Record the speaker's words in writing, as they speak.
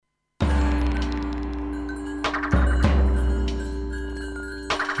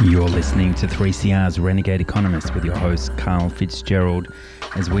You're listening to 3CR's Renegade Economist with your host, Carl Fitzgerald,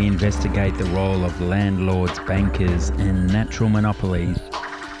 as we investigate the role of landlords, bankers and natural monopolies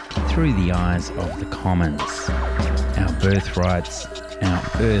through the eyes of the commons. Our birthrights, our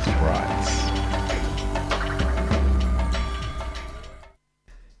earthrights.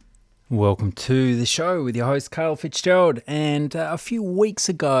 Welcome to the show with your host, Carl Fitzgerald. And a few weeks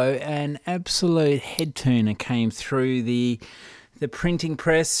ago, an absolute head turner came through the printing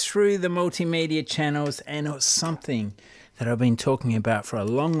press, through the multimedia channels, and it was something that I've been talking about for a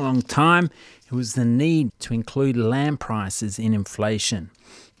long, long time. It was the need to include land prices in inflation.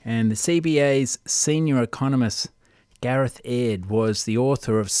 And the CBA's senior economist, Gareth Aird, was the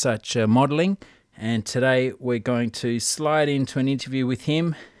author of such modelling. And today we're going to slide into an interview with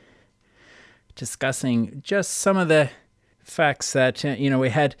him, discussing just some of the facts that, we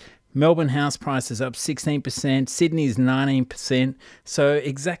had Melbourne house prices up 16%, Sydney's 19%. So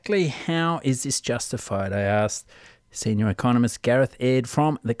exactly how is this justified? I asked senior economist Gareth Aird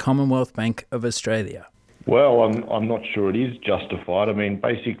from the Commonwealth Bank of Australia. Well, I'm not sure it is justified. I mean,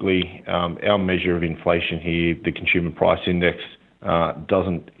 basically, our measure of inflation here, the Consumer Price Index,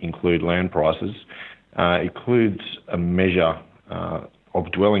 doesn't include land prices. It includes a measure of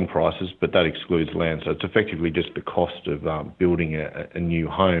dwelling prices, but that excludes land. So it's effectively just the cost of building a new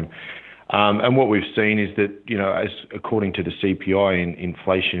home. And what we've seen is that, as according to the CPI,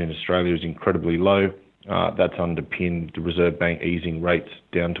 inflation in Australia is incredibly low. That's underpinned the Reserve Bank easing rates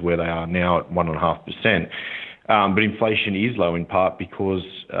down to where they are now at 1.5%. But inflation is low in part because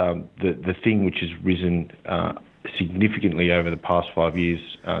the thing which has risen significantly over the past 5 years,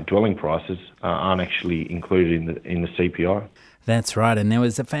 dwelling prices, aren't actually included in the CPI. That's right, and there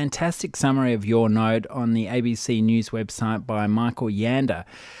was a fantastic summary of your note on the ABC News website by Michael Yander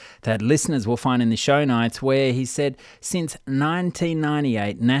that listeners will find in the show notes, where he said, since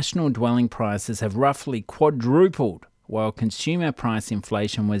 1998, national dwelling prices have roughly quadrupled, while consumer price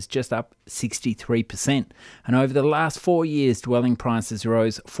inflation was just up 63%. And over the last 4 years, dwelling prices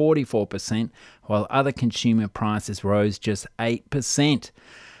rose 44%, while other consumer prices rose just 8%.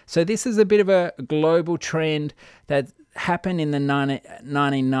 So this is a bit of a global trend that happened in the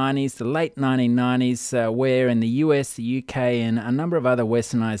 1990s, the late 1990s, where in the US, the UK and a number of other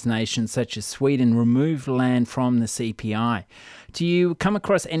westernised nations such as Sweden removed land from the CPI. Do you come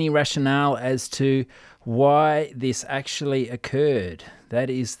across any rationale as to why this actually occurred? That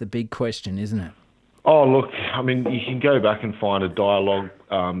is the big question, isn't it? Oh, look, I mean, you can go back and find a dialogue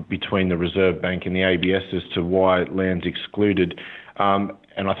between the Reserve Bank and the ABS as to why land's excluded.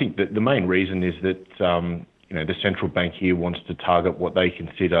 And I think that the main reason is that the central bank here wants to target what they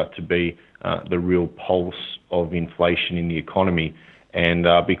consider to be the real pulse of inflation in the economy. And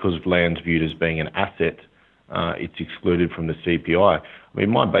because land's viewed as being an asset, it's excluded from the CPI. I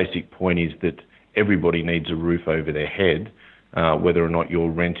mean, my basic point is that everybody needs a roof over their head, whether or not you're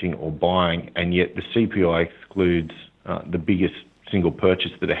renting or buying, and yet the CPI excludes the biggest single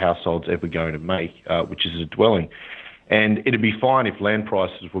purchase that a household's ever going to make, which is a dwelling. And it'd be fine if land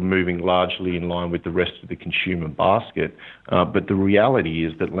prices were moving largely in line with the rest of the consumer basket. But the reality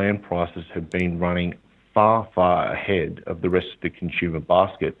is that land prices have been running far, far ahead of the rest of the consumer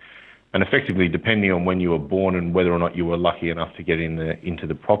basket. And effectively, depending on when you were born and whether or not you were lucky enough to get into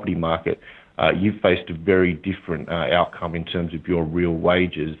the property market, you've faced a very different outcome in terms of your real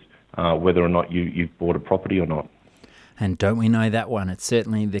wages, whether or not you've bought a property or not. And don't we know that one? It's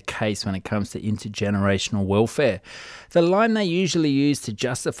certainly the case when it comes to intergenerational welfare. The line they usually use to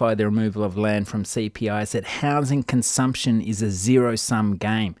justify the removal of land from CPI is that housing consumption is a zero-sum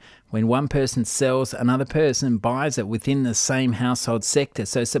game. When one person sells, another person buys it within the same household sector.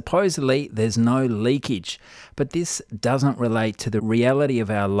 So supposedly there's no leakage. But this doesn't relate to the reality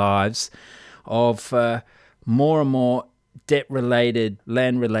of our lives of more and more debt-related,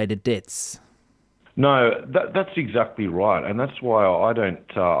 land-related debts. No, that's exactly right, and that's why I don't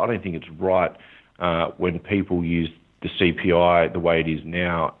think it's right when people use the CPI the way it is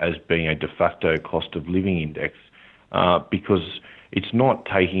now as being a de facto cost of living index, because it's not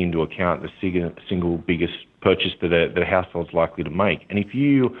taking into account the single biggest purchase that a household's likely to make. And if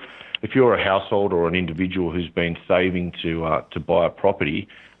you're a household or an individual who's been saving to buy a property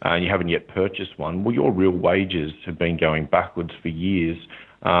and you haven't yet purchased one, well, your real wages have been going backwards for years.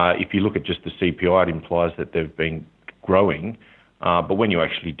 If you look at just the CPI, it implies that they've been growing. But when you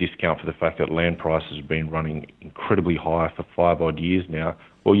actually discount for the fact that land prices have been running incredibly high for 5 odd years now,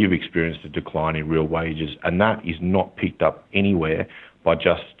 well, you've experienced a decline in real wages. And that is not picked up anywhere by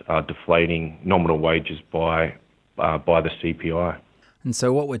just deflating nominal wages by the CPI. And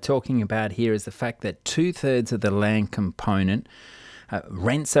so what we're talking about here is the fact that 2/3 of the land component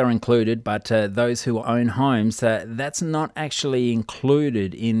rents are included, but those who own homes, that's not actually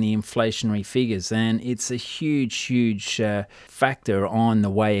included in the inflationary figures. And it's a huge factor on the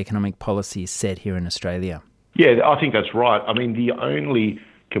way economic policy is set here in Australia. Yeah, I think that's right. I mean, the only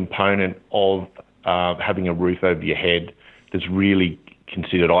component of having a roof over your head that's really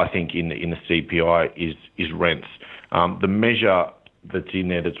considered, I think, in the CPI is rents. The measure that's in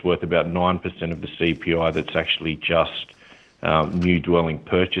there that's worth about 9% of the CPI that's actually just new dwelling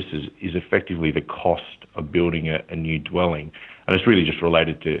purchases is effectively the cost of building a new dwelling. And it's really just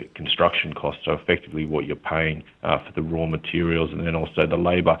related to construction costs, so effectively what you're paying for the raw materials and then also the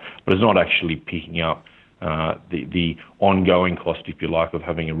labour. But it's not actually picking up the ongoing cost, if you like, of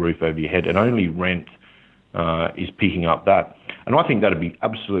having a roof over your head. And only rent is picking up that. And I think that would be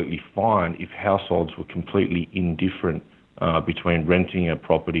absolutely fine if households were completely indifferent between renting a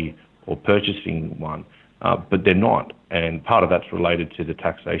property or purchasing one, but they're not. And part of that's related to the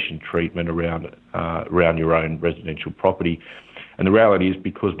taxation treatment around your own residential property. And the reality is,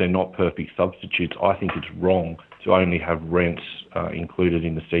 because they're not perfect substitutes, I think it's wrong to only have rents included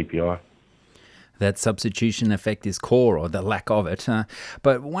in the CPI. That substitution effect is core, or the lack of it.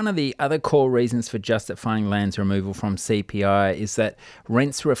 But one of the other core reasons for justifying land's removal from CPI is that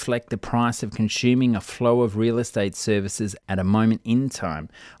rents reflect the price of consuming a flow of real estate services at a moment in time.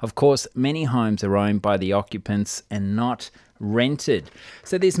 Of course, many homes are owned by the occupants and not rented.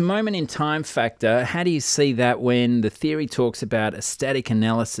 So this moment in time factor, how do you see that when the theory talks about a static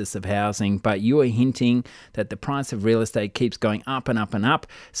analysis of housing, but you are hinting that the price of real estate keeps going up and up and up?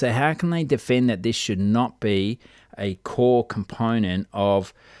 So how can they defend that this should not be a core component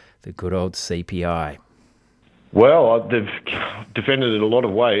of the good old CPI? Well, they've defended it a lot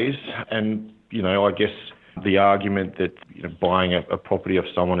of ways, and I guess the argument that buying a property off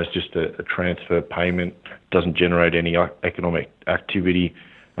someone is just a transfer payment, doesn't generate any economic activity,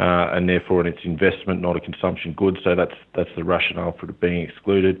 and therefore it's investment, not a consumption good. So that's the rationale for it being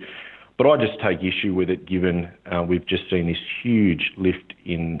excluded. But I just take issue with it, given we've just seen this huge lift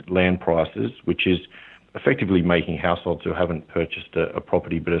in land prices, which is effectively making households who haven't purchased a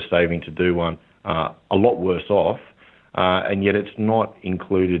property but are saving to do one a lot worse off, and yet it's not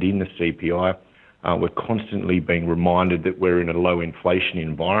included in the CPI. We're constantly being reminded that we're in a low inflation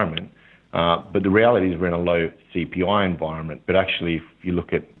environment, but the reality is we're in a low CPI environment. But actually, if you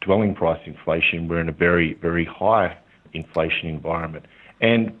look at dwelling price inflation, we're in a very, very high inflation environment.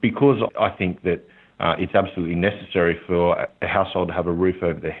 And because I think that it's absolutely necessary for a household to have a roof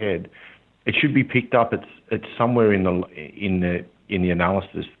over their head, it should be picked up. It's somewhere in the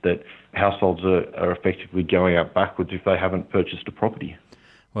analysis that households are effectively going out backwards if they haven't purchased a property.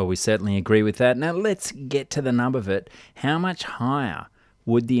 Well, we certainly agree with that. Now, let's get to the nub of it. How much higher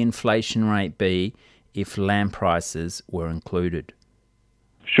would the inflation rate be if land prices were included?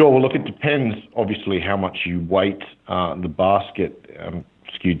 Sure. Well, look, it depends, obviously, how much you weight the basket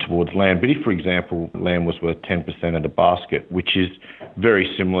skewed towards land. But if, for example, land was worth 10% of the basket, which is very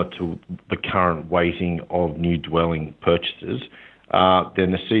similar to the current weighting of new dwelling purchases,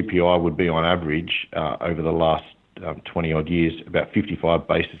 then the CPI would be, on average, over the last 20 odd years, about 55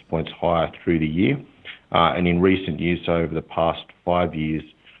 basis points higher through the year. And in recent years, so over the past 5 years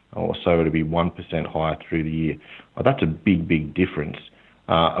or so, it'll be 1% higher through the year. Well, that's a big difference.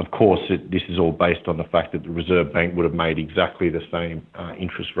 Of course, this is all based on the fact that the Reserve Bank would have made exactly the same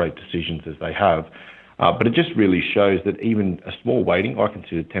interest rate decisions as they have. But it just really shows that even a small weighting, I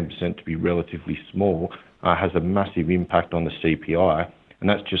consider 10% to be relatively small, has a massive impact on the CPI. And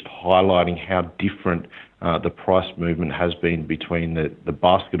that's just highlighting how different the price movement has been between the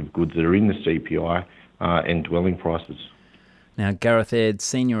basket of goods that are in the CPI and dwelling prices. Now, Gareth Aird,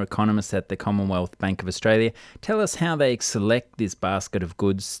 Senior Economist at the Commonwealth Bank of Australia, tell us how they select this basket of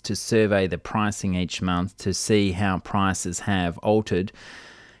goods to survey the pricing each month to see how prices have altered.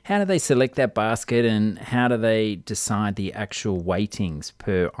 How do they select that basket, and how do they decide the actual weightings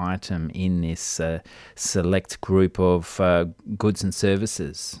per item in this select group of goods and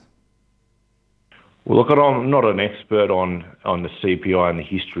services? Well, look, I'm not an expert on the CPI and the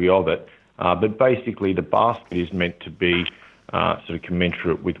history of it, but basically the basket is meant to be sort of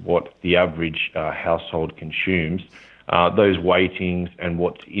commensurate with what the average household consumes. Those weightings and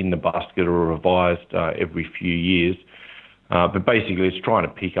what's in the basket are revised every few years. But basically, it's trying to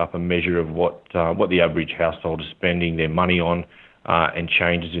pick up a measure of what the average household is spending their money on, and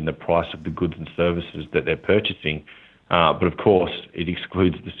changes in the price of the goods and services that they're purchasing. But of course, it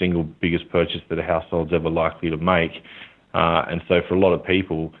excludes the single biggest purchase that a household's ever likely to make. And so, for a lot of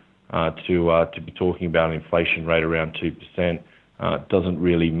people, to be talking about an inflation rate around 2% doesn't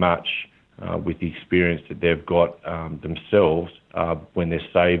really match with the experience that they've got themselves when they're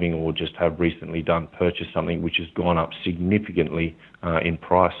saving or just have recently purchased something which has gone up significantly in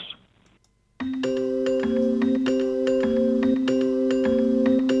price.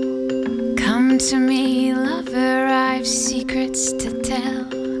 Come to me, lover, I've secrets to tell.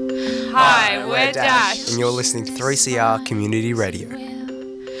 Hi, we're Dash. And you're listening to 3CR Community Radio.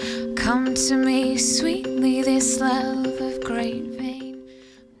 Come to me, sweetly, this love of great vein.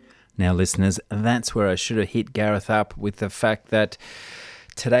 Now, listeners, that's where I should have hit Gareth up with the fact that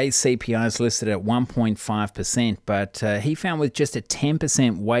today's CPI is listed at 1.5%, but he found with just a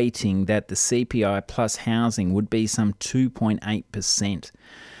 10% weighting that the CPI plus housing would be some 2.8%.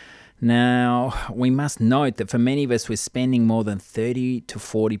 Now, we must note that for many of us, we're spending more than 30 to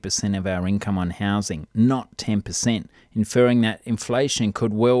 40% of our income on housing, not 10%, inferring that inflation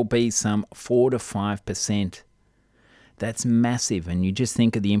could well be some 4 to 5%. That's massive, and you just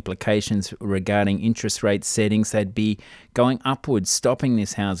think of the implications regarding interest rate settings. They'd be going upwards, stopping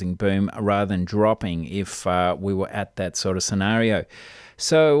this housing boom rather than dropping if we were at that sort of scenario.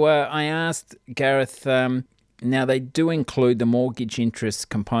 So I asked Gareth, now they do include the mortgage interest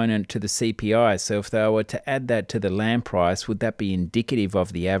component to the CPI, so if they were to add that to the land price, would that be indicative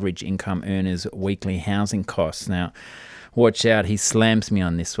of the average income earner's weekly housing costs? Now, watch out, he slams me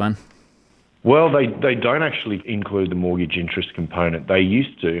on this one. Well, they don't actually include the mortgage interest component. They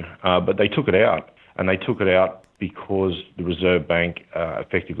used to, but they took it out. And they took it out because the Reserve Bank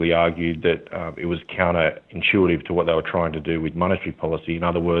effectively argued that it was counterintuitive to what they were trying to do with monetary policy. In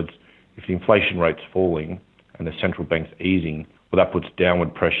other words, if the inflation rate's falling and the central bank's easing, well, that puts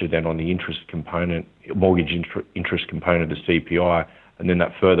downward pressure then on the interest component, mortgage interest component of the CPI, and then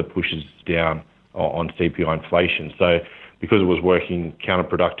that further pushes down on CPI inflation. So because it was working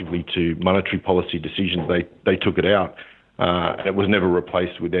counterproductively to monetary policy decisions, they took it out. It was never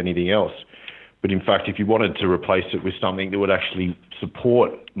replaced with anything else. But in fact, if you wanted to replace it with something that would actually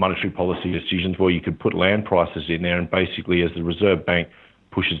support monetary policy decisions, where you could put land prices in there, and basically as the Reserve Bank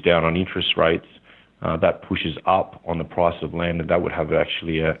pushes down on interest rates, that pushes up on the price of land, and that would have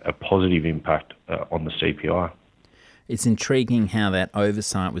actually a positive impact on the CPI. It's intriguing how that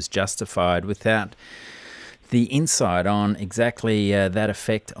oversight was justified without the insight on exactly that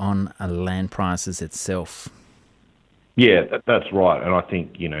effect on land prices itself. Yeah, that's right. And I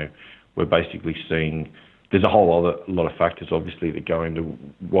think, we're basically seeing there's a whole lot of factors, obviously, that go into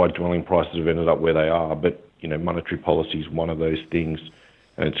why dwelling prices have ended up where they are. But, monetary policy is one of those things,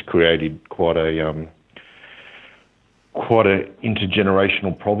 and it's created quite a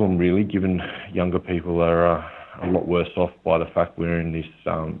intergenerational problem, really, given younger people are a lot worse off by the fact we're in this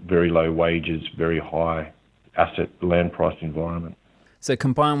very low wages, very high asset land price environment. So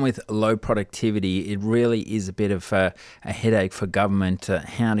combined with low productivity, it really is a bit of a headache for government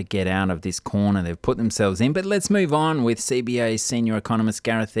how to get out of this corner they've put themselves in. But let's move on with CBA senior economist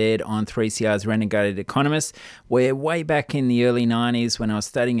Gareth Aird on 3CR's Renegade Economist, where way back in the early 90s when I was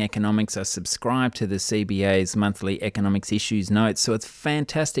studying economics, I subscribed to the CBA's monthly economics issues notes. So it's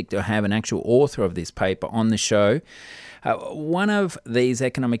fantastic to have an actual author of this paper on the show. One of these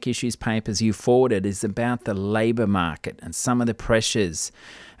economic issues papers you forwarded is about the labour market and some of the pressures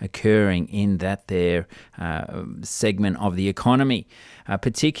occurring in that there segment of the economy,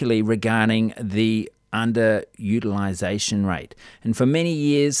 particularly regarding the underutilisation rate. And for many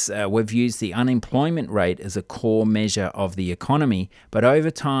years, we've used the unemployment rate as a core measure of the economy, but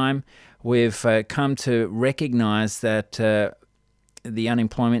over time, we've come to recognise that the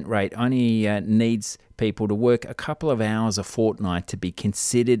unemployment rate only needs people to work a couple of hours a fortnight to be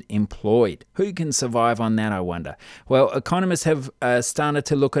considered employed. Who can survive on that, I wonder? Well, economists have started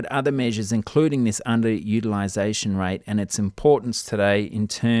to look at other measures, including this underutilisation rate and its importance today in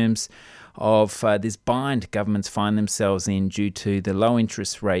terms of this bind governments find themselves in due to the low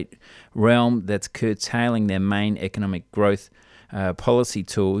interest rate realm that's curtailing their main economic growth policy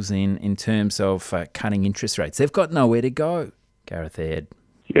tools in terms of cutting interest rates. They've got nowhere to go. Gareth Aird.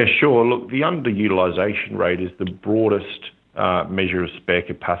 Yeah, sure. Look, the underutilisation rate is the broadest measure of spare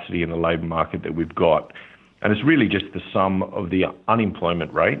capacity in the labour market that we've got. And it's really just the sum of the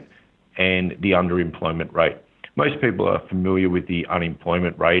unemployment rate and the underemployment rate. Most people are familiar with the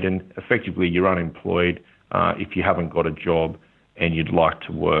unemployment rate, and effectively you're unemployed if you haven't got a job and you'd like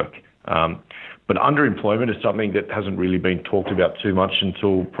to work. But underemployment is something that hasn't really been talked about too much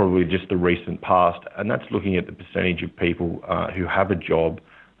until probably just the recent past, and that's looking at the percentage of people who have a job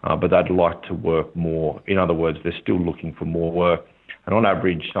but they'd like to work more. In other words, they're still looking for more work. And on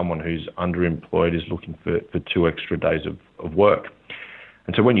average, someone who's underemployed is looking for 2 extra days of work.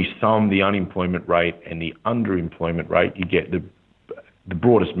 And so when you sum the unemployment rate and the underemployment rate, you get the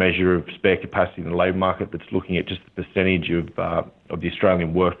broadest measure of spare capacity in the labour market that's looking at just the percentage of the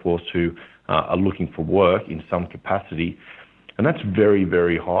Australian workforce who are looking for work in some capacity. And that's very,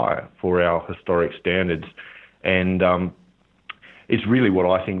 very high for our historic standards. And it's really what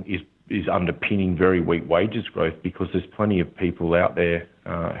I think is underpinning very weak wages growth, because there's plenty of people out there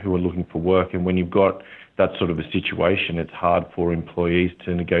who are looking for work. And when you've got that sort of a situation, it's hard for employees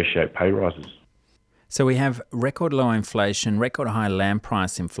to negotiate pay rises. So we have record low inflation, record high land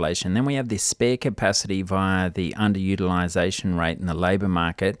price inflation. Then we have this spare capacity via the underutilisation rate in the labour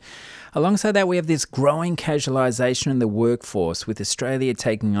market. Alongside that, we have this growing casualisation in the workforce, with Australia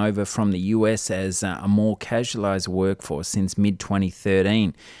taking over from the US as a more casualised workforce since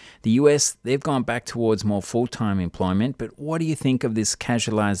mid-2013. The US, they've gone back towards more full-time employment, but what do you think of this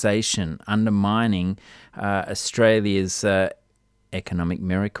casualisation undermining Australia's economic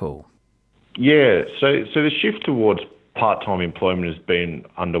miracle? Yeah, so the shift towards part-time employment has been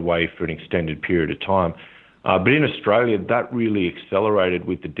underway for an extended period of time. But in Australia, that really accelerated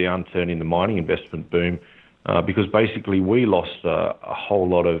with the downturn in the mining investment boom, because basically we lost a whole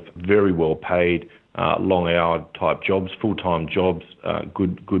lot of very well-paid, long-hour type jobs, full-time jobs,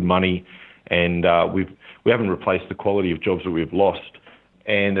 good money, and we haven't replaced the quality of jobs that we've lost.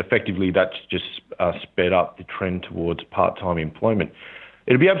 And effectively, that's just sped up the trend towards part-time employment.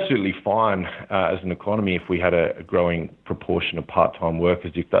 It'd be absolutely fine as an economy if we had a growing proportion of part-time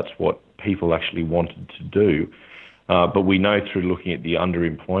workers, if that's what people actually wanted to do. But we know through looking at the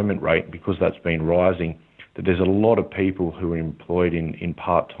underemployment rate, because that's been rising, that there's a lot of people who are employed in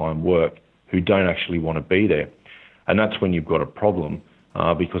part-time work who don't actually want to be there. And that's when you've got a problem,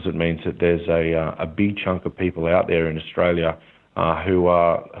 because it means that there's a big chunk of people out there in Australia who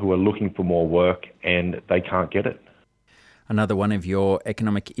are looking for more work and they can't get it. Another one of your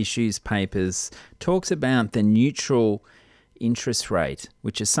economic issues papers talks about the neutral interest rate,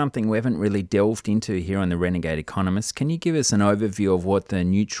 which is something we haven't really delved into here on The Renegade Economist. Can you give us an overview of what the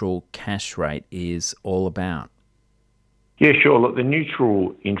neutral cash rate is all about? Yeah, sure. Look, the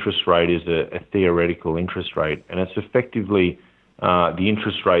neutral interest rate is a theoretical interest rate, and it's effectively the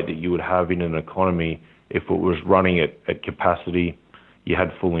interest rate that you would have in an economy if it was running at capacity, you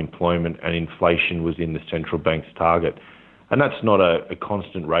had full employment, and inflation was in the central bank's target. And that's not a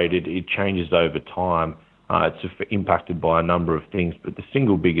constant rate. It changes over time. It's impacted by a number of things. But the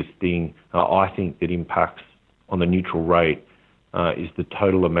single biggest thing I think that impacts on the neutral rate is the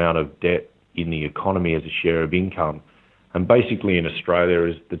total amount of debt in the economy as a share of income. And basically in Australia,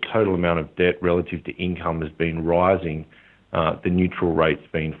 as the total amount of debt relative to income has been rising, the neutral rate's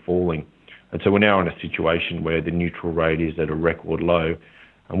been falling. And so we're now in a situation where the neutral rate is at a record low.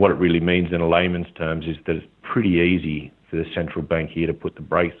 And what it really means in a layman's terms is that it's pretty easy for the central bank here to put the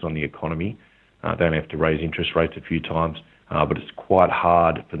brakes on the economy. They only have to raise interest rates a few times, but it's quite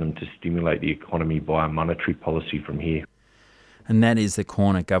hard for them to stimulate the economy by a monetary policy from here. And that is the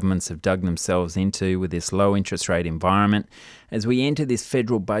corner governments have dug themselves into with this low interest rate environment. As we enter this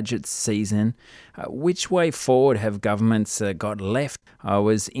federal budget season, which way forward have governments got left? I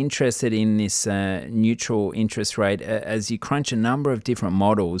was interested in this neutral interest rate as you crunch a number of different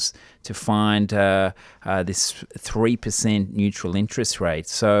models to find this 3% neutral interest rate.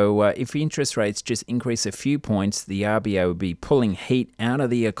 So if interest rates just increase a few points, the RBA would be pulling heat out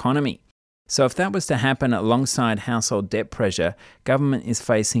of the economy. So if that was to happen alongside household debt pressure, government is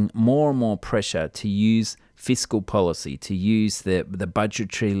facing more and more pressure to use fiscal policy, to use the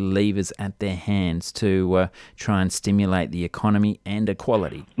budgetary levers at their hands to try and stimulate the economy and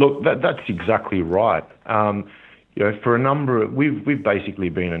equality. Look, that's exactly right. For a number of, we've basically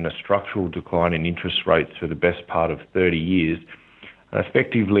been in a structural decline in interest rates for the best part of 30 years. And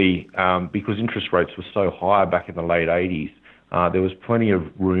effectively, because interest rates were so high back in the late 80s, there was plenty of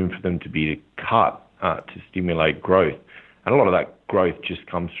room for them to be cut to stimulate growth. And a lot of that growth just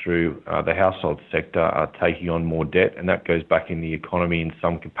comes through the household sector taking on more debt, and that goes back in the economy in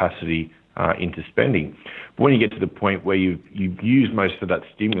some capacity into spending. But when you get to the point where you've used most of that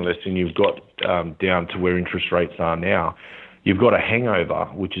stimulus and you've got down to where interest rates are now, you've got a hangover,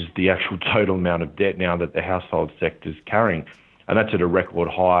 which is the actual total amount of debt now that the household sector's carrying. And that's at a record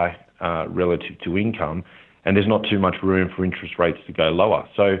high relative to income. And there's not too much room for interest rates to go lower.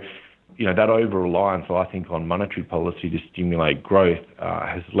 So, that over-reliance, I think, on monetary policy to stimulate growth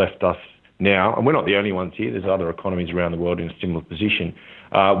has left us now, and we're not the only ones here, there's other economies around the world in a similar position,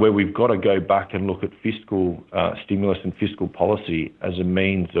 where we've got to go back and look at fiscal stimulus and fiscal policy as a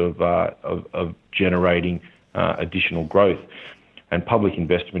means of generating additional growth. And public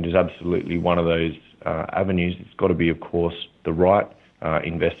investment is absolutely one of those avenues. It's got to be, of course, the right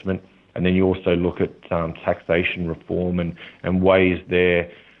investment. And then you also look at taxation reform and ways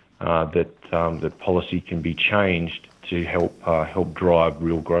there that policy can be changed to help drive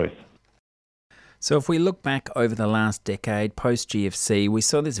real growth. So if we look back over the last decade, post-GFC, we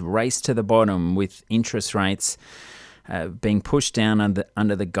saw this race to the bottom with interest rates being pushed down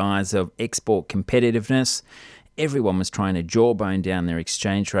under the guise of export competitiveness. Everyone was trying to jawbone down their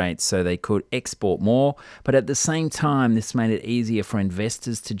exchange rates so they could export more, but at the same time, this made it easier for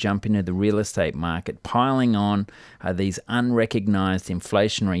investors to jump into the real estate market, piling on these unrecognised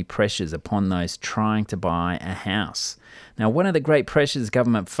inflationary pressures upon those trying to buy a house. Now, one of the great pressures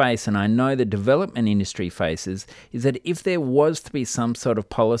government face, and I know the development industry faces, is that if there was to be some sort of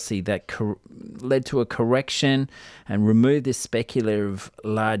policy that led to a correction and removed this speculative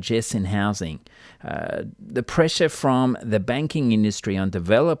largesse in housing, the pressure from the banking industry on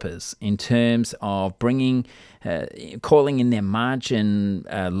developers in terms of calling in their margin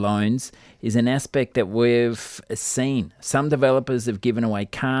loans is an aspect that we've seen. Some developers have given away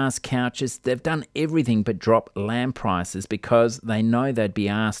cars, couches. They've done everything but drop land prices because they know they'd be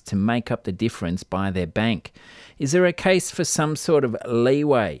asked to make up the difference by their bank. Is there a case for some sort of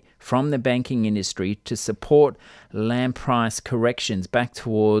leeway from the banking industry to support land price corrections back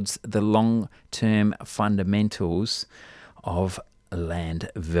towards the long-term fundamentals of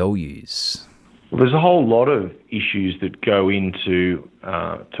land values? Well, there's a whole lot of issues that go into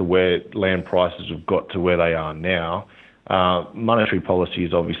to where land prices have got to where they are now. Monetary policy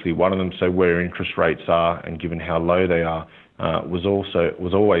is obviously one of them. So where interest rates are, and given how low they are, was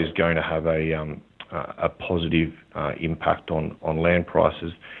always going to have a positive impact on land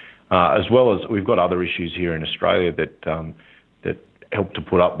prices. As well as we've got other issues here in Australia that help to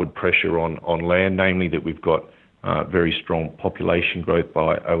put upward pressure on land, namely that we've got very strong population growth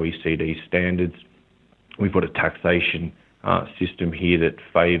by OECD standards. We've got a taxation system here that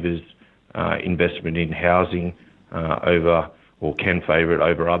favours investment in housing can favour it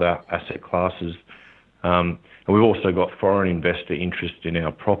over other asset classes. And we've also got foreign investor interest in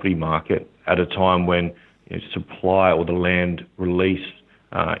our property market at a time when supply or the land release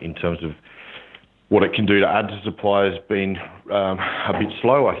in terms of what it can do to add to supply has been a bit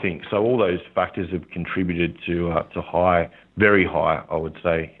slow, I think. So all those factors have contributed to very high, I would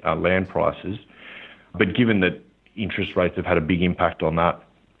say, land prices. But given that interest rates have had a big impact on that,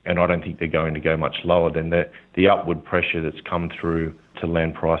 and I don't think they're going to go much lower, then the upward pressure that's come through to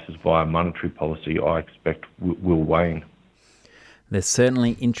land prices via monetary policy, I expect will wane. There's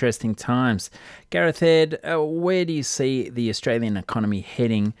certainly interesting times. Gareth Aird, where do you see the Australian economy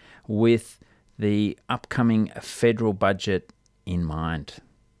heading with the upcoming federal budget in mind?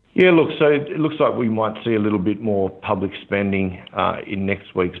 Yeah, look, so it looks like we might see a little bit more public spending in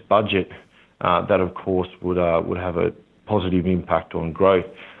next week's budget. That, of course, would have a positive impact on growth.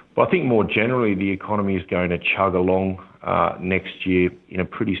 But I think more generally, the economy is going to chug along next year in a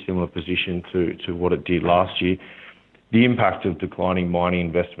pretty similar position to what it did last year. The impact of declining mining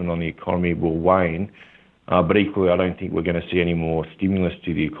investment on the economy will wane, but equally I don't think we're going to see any more stimulus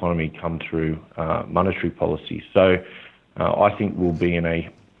to the economy come through monetary policy. So I think we'll be in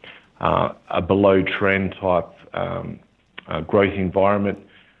a below-trend type growth environment.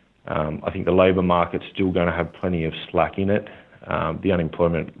 I think the labour market's still going to have plenty of slack in it. The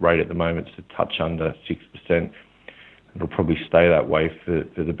unemployment rate at the moment is a touch under 6%. It'll probably stay that way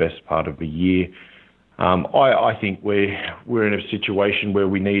for the best part of the year. I think we're in a situation where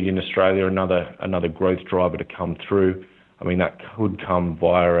we need in Australia another growth driver to come through. I mean, that could come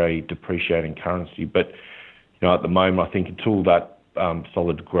via a depreciating currency, but at the moment, I think until that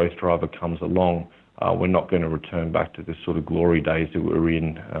solid growth driver comes along, we're not going to return back to the sort of glory days that we were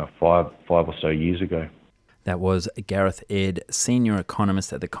in five or so years ago. That was Gareth Aird, Senior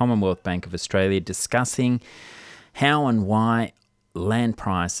Economist at the Commonwealth Bank of Australia, discussing how and why land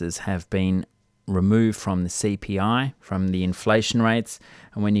prices have been removed from the CPI, from the inflation rates.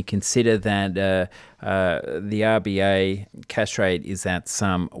 And when you consider that the RBA cash rate is at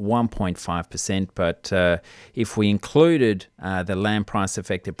some 1.5%, but if we included the land price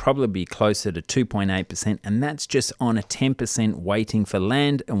effect, it'd probably be closer to 2.8%, and that's just on a 10% weighting for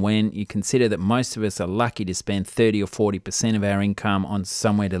land. And when you consider that most of us are lucky to spend 30 or 40% of our income on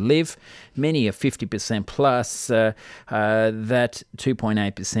somewhere to live, many are 50% plus, that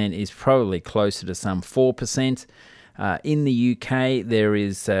 2.8% is probably closer to some 4%. In the UK, there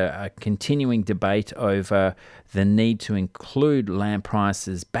is a continuing debate over the need to include land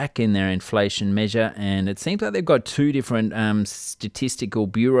prices back in their inflation measure, and it seems like they've got two different statistical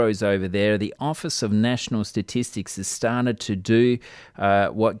bureaus over there. The Office of National Statistics has started to do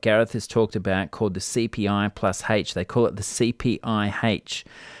what Gareth has talked about, called the CPI plus H. They call it the CPIH.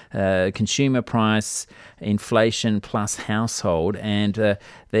 consumer price inflation plus household, and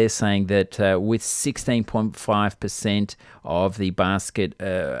they're saying that with 16.5% of the basket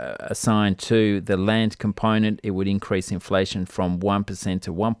assigned to the land component, it would increase inflation from 1%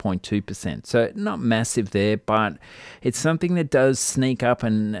 to 1.2%. So not massive there, but it's something that does sneak up,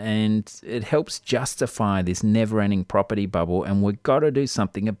 and it helps justify this never-ending property bubble, and we've got to do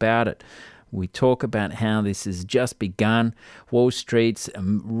something about it. We talk about how this has just begun. Wall Street's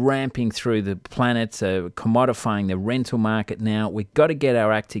ramping through the planet, commodifying the rental market now. We've got to get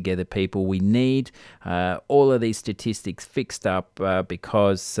our act together, people. We need all of these statistics fixed up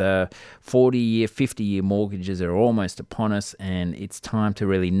because 40-year, 50-year mortgages are almost upon us, and it's time to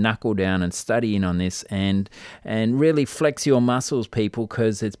really knuckle down and study in on this and really flex your muscles, people,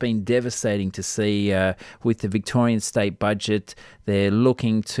 because it's been devastating to see with the Victorian state budget. They're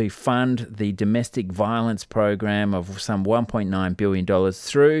looking to fund the domestic violence program of some $1.9 billion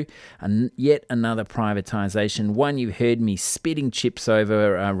through yet another privatisation. One you've heard me spitting chips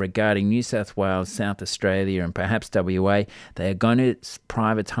over regarding New South Wales, South Australia and perhaps WA. They are going to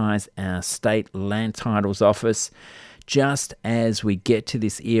privatise our state land titles office. Just as we get to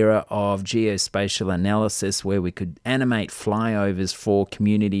this era of geospatial analysis where we could animate flyovers for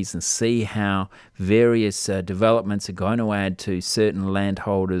communities and see how various developments are going to add to certain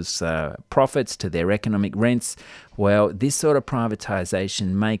landholders' profits, to their economic rents, well, this sort of privatisation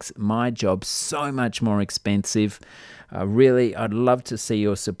makes my job so much more expensive. Really, I'd love to see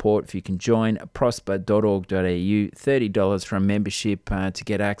your support. If you can join prosper.org.au, $30 for a membership to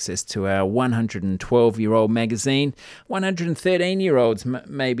get access to our 112-year-old magazine, 113-year-olds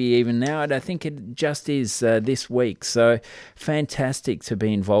maybe even now, and I think it just is this week. So fantastic to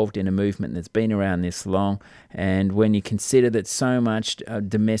be involved in a movement that's been around this long. And when you consider that so much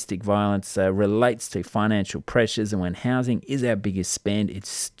domestic violence relates to financial pressures, and when housing is our biggest spend,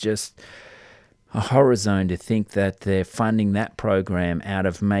 it's just a horror zone to think that they're funding that program out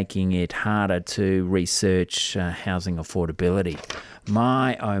of making it harder to research housing affordability.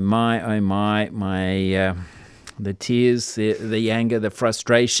 My, oh my, oh my, the tears, the anger, the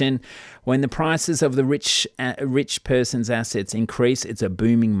frustration. When the prices of the rich person's assets increase, it's a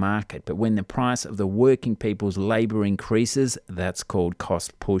booming market. But when the price of the working people's labour increases, that's called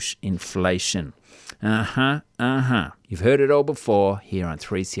cost-push inflation. You've heard it all before here on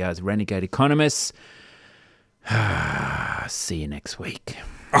 3CR's Renegade Economists. See you next week.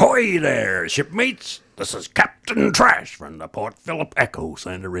 Ahoy there, shipmates. This is Captain Trash from the Port Phillip Echo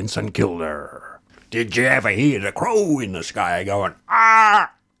Centre in St Kilda. Did you ever hear the crow in the sky going,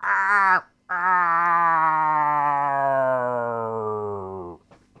 ah, ah, ah?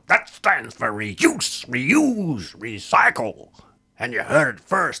 That stands for reuse, reuse, recycle. And you heard it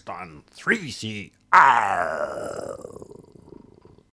first on 3CR.